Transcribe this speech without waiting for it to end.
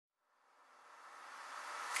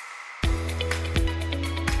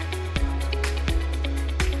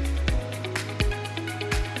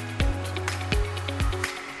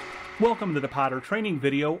Welcome to the Potter training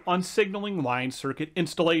video on signaling line circuit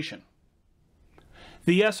installation.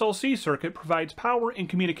 The SLC circuit provides power and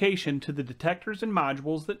communication to the detectors and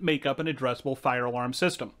modules that make up an addressable fire alarm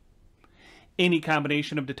system. Any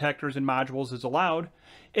combination of detectors and modules is allowed,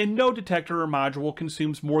 and no detector or module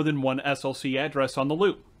consumes more than one SLC address on the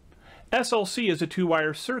loop. SLC is a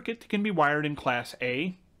two-wire circuit that can be wired in Class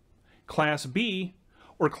A, Class B,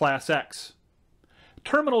 or Class X.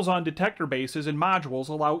 Terminals on detector bases and modules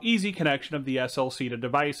allow easy connection of the SLC to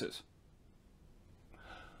devices.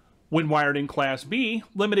 When wired in Class B,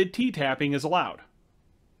 limited T-tapping is allowed.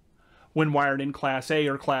 When wired in Class A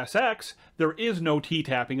or Class X, there is no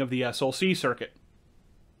T-tapping of the SLC circuit.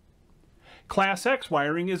 Class X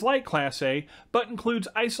wiring is like Class A, but includes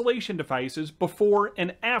isolation devices before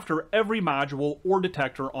and after every module or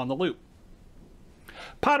detector on the loop.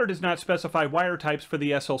 Potter does not specify wire types for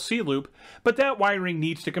the SLC loop, but that wiring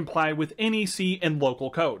needs to comply with NEC and local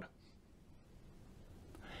code.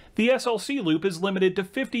 The SLC loop is limited to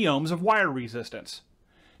 50 ohms of wire resistance.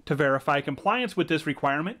 To verify compliance with this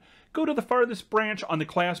requirement, go to the farthest branch on the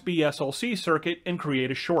Class B SLC circuit and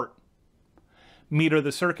create a short. Meter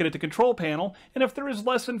the circuit at the control panel, and if there is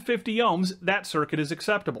less than 50 ohms, that circuit is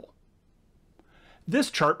acceptable.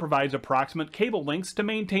 This chart provides approximate cable lengths to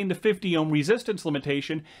maintain the 50 ohm resistance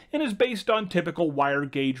limitation and is based on typical wire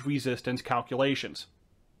gauge resistance calculations.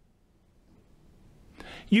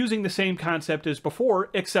 Using the same concept as before,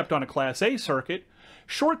 except on a Class A circuit,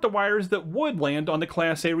 short the wires that would land on the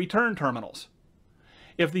Class A return terminals.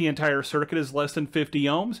 If the entire circuit is less than 50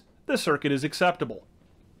 ohms, the circuit is acceptable.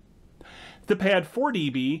 The pad 4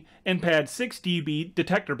 dB and pad 6 dB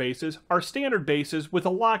detector bases are standard bases with a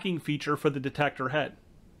locking feature for the detector head.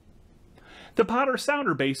 The Potter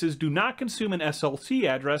sounder bases do not consume an SLC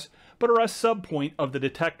address, but are a subpoint of the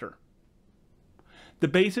detector. The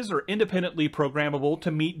bases are independently programmable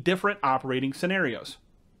to meet different operating scenarios.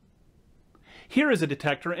 Here is a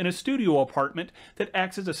detector in a studio apartment that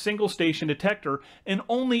acts as a single station detector and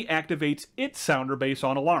only activates its sounder base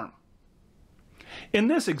on alarm. In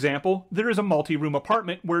this example, there is a multi-room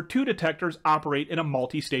apartment where two detectors operate in a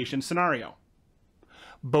multi-station scenario.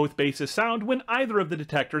 Both bases sound when either of the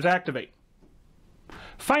detectors activate.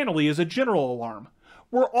 Finally is a general alarm,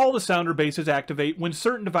 where all the sounder bases activate when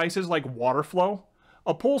certain devices like water flow,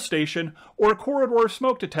 a pull station, or a corridor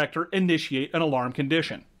smoke detector initiate an alarm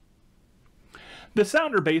condition. The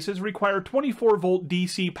sounder bases require 24-volt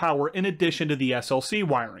DC power in addition to the SLC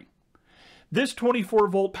wiring. This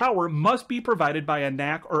 24-volt power must be provided by a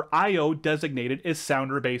NAC or I/O designated as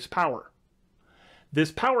sounder base power.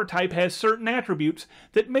 This power type has certain attributes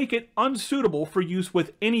that make it unsuitable for use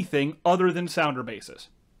with anything other than sounder bases.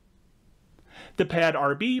 The pad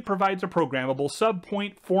RB provides a programmable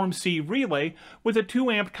subpoint Form C relay with a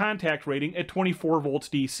 2 amp contact rating at 24 volts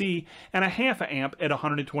DC and a half amp at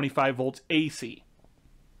 125 volts AC.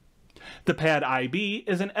 The pad IB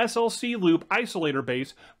is an SLC loop isolator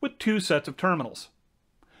base with two sets of terminals.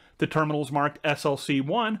 The terminals marked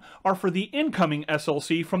SLC1 are for the incoming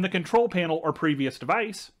SLC from the control panel or previous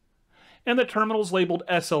device, and the terminals labeled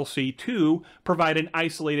SLC2 provide an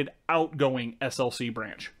isolated outgoing SLC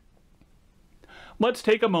branch. Let's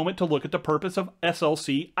take a moment to look at the purpose of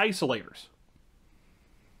SLC isolators.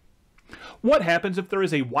 What happens if there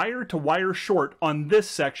is a wire-to-wire short on this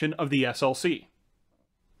section of the SLC?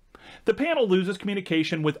 The panel loses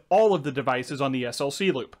communication with all of the devices on the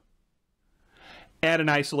SLC loop. Add an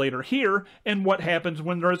isolator here, and what happens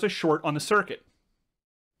when there is a short on the circuit?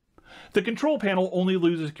 The control panel only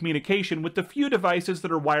loses communication with the few devices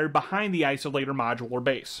that are wired behind the isolator module or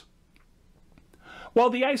base. While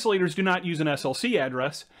the isolators do not use an SLC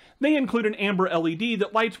address, they include an amber LED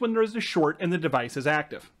that lights when there is a short and the device is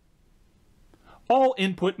active. All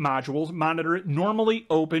input modules monitor normally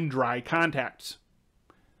open dry contacts.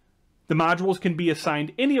 The modules can be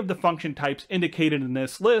assigned any of the function types indicated in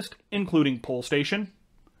this list, including pull station,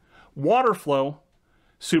 water flow,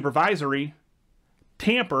 supervisory,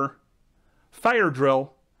 tamper, fire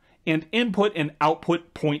drill, and input and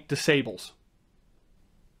output point disables.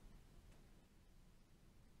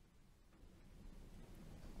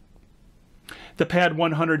 The pad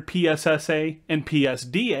 100 PSSA and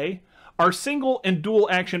PSDA are single and dual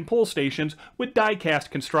action pull stations with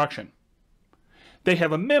die-cast construction. They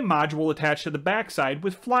have a MIM module attached to the backside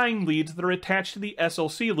with flying leads that are attached to the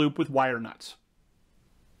SLC loop with wire nuts.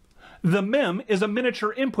 The MIM is a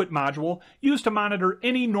miniature input module used to monitor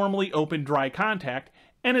any normally open dry contact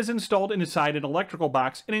and is installed inside an electrical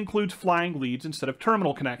box and includes flying leads instead of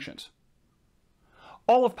terminal connections.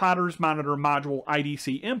 All of Potter's monitor module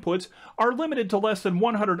IDC inputs are limited to less than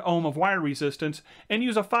 100 ohm of wire resistance and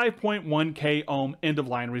use a 5.1 k ohm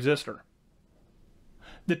end-of-line resistor.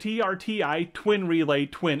 The TRTI Twin Relay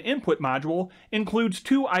Twin Input module includes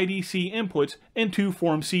 2 IDC inputs and 2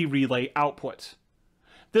 Form C relay outputs.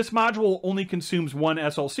 This module only consumes 1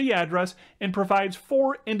 SLC address and provides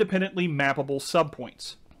 4 independently mappable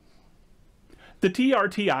subpoints. The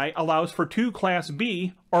TRTI allows for 2 Class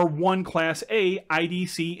B or 1 Class A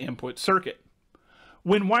IDC input circuit.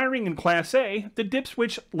 When wiring in Class A, the dip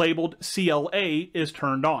switch labeled CLA is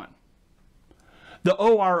turned on. The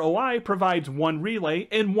OROI provides 1 relay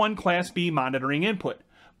and 1 Class B monitoring input,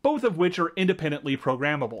 both of which are independently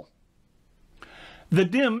programmable. The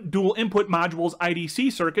DIMM dual input module's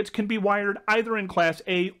IDC circuits can be wired either in Class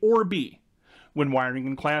A or B. When wiring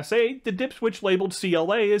in Class A, the dip switch labeled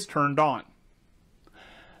CLA is turned on.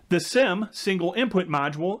 The SIM single input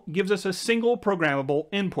module gives us a single programmable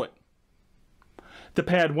input. The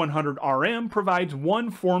PAD 100RM provides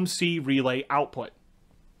 1 Form C relay output.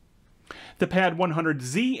 The PAD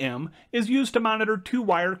 100ZM is used to monitor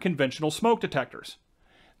 2-wire conventional smoke detectors.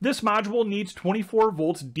 This module needs 24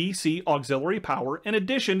 volts DC auxiliary power in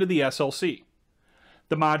addition to the SLC.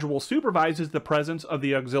 The module supervises the presence of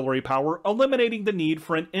the auxiliary power, eliminating the need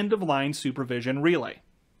for an end-of-line supervision relay.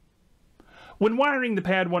 When wiring the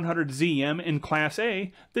PAD 100ZM in Class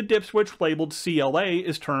A, the dip switch labeled CLA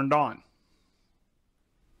is turned on.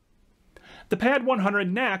 The PAD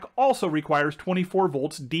 100 NAC also requires 24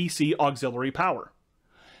 volts DC auxiliary power.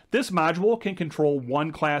 This module can control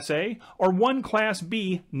 1 Class A or 1 Class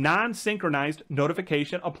B non-synchronized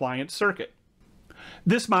notification appliance circuit.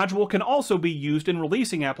 This module can also be used in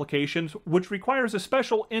releasing applications which requires a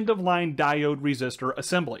special end-of-line diode resistor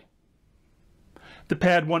assembly. The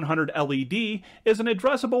PAD 100 LED is an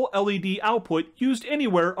addressable LED output used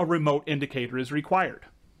anywhere a remote indicator is required.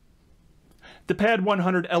 The PAD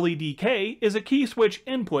 100 LED-K is a key switch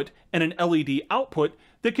input and an LED output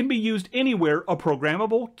that can be used anywhere a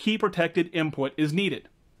programmable key-protected input is needed.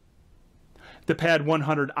 The PAD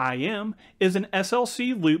 100 IM is an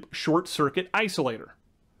SLC loop short circuit isolator.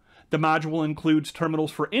 The module includes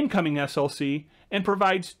terminals for incoming SLC and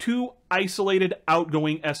provides 2 isolated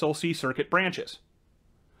outgoing SLC circuit branches.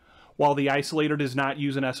 While the isolator does not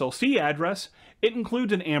use an SLC address, it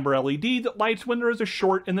includes an amber LED that lights when there is a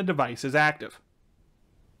short and the device is active.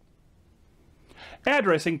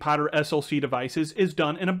 Addressing Potter SLC devices is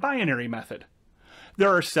done in a binary method. There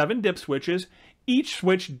are 7 dip switches, each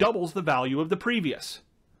switch doubles the value of the previous.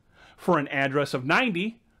 For an address of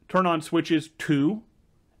 90, turn on switches 2,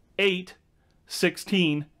 8,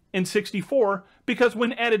 16, and 64 because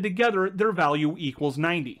when added together their value equals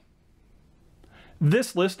 90.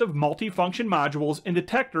 This list of multifunction modules and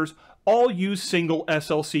detectors all use single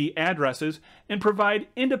SLC addresses and provide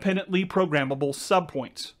independently programmable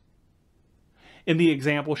subpoints. In the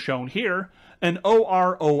example shown here, an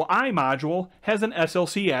OROI module has an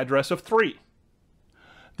SLC address of 3.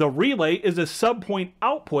 The relay is a subpoint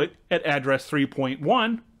output at address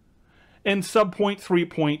 3.1, and subpoint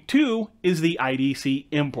 3.2 is the IDC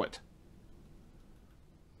input.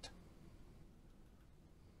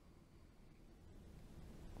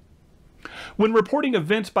 When reporting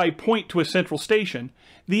events by point to a central station,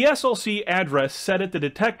 the SLC address set at the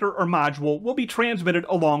detector or module will be transmitted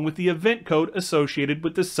along with the event code associated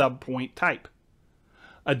with the subpoint type.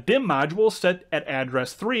 A DIMM module set at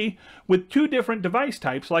address 3 with 2 different device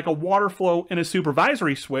types like a water flow and a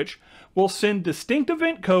supervisory switch will send distinct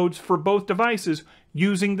event codes for both devices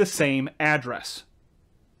using the same address.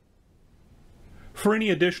 For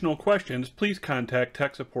any additional questions, please contact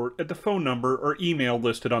tech support at the phone number or email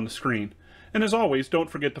listed on the screen. And as always, don't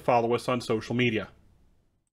forget to follow us on social media.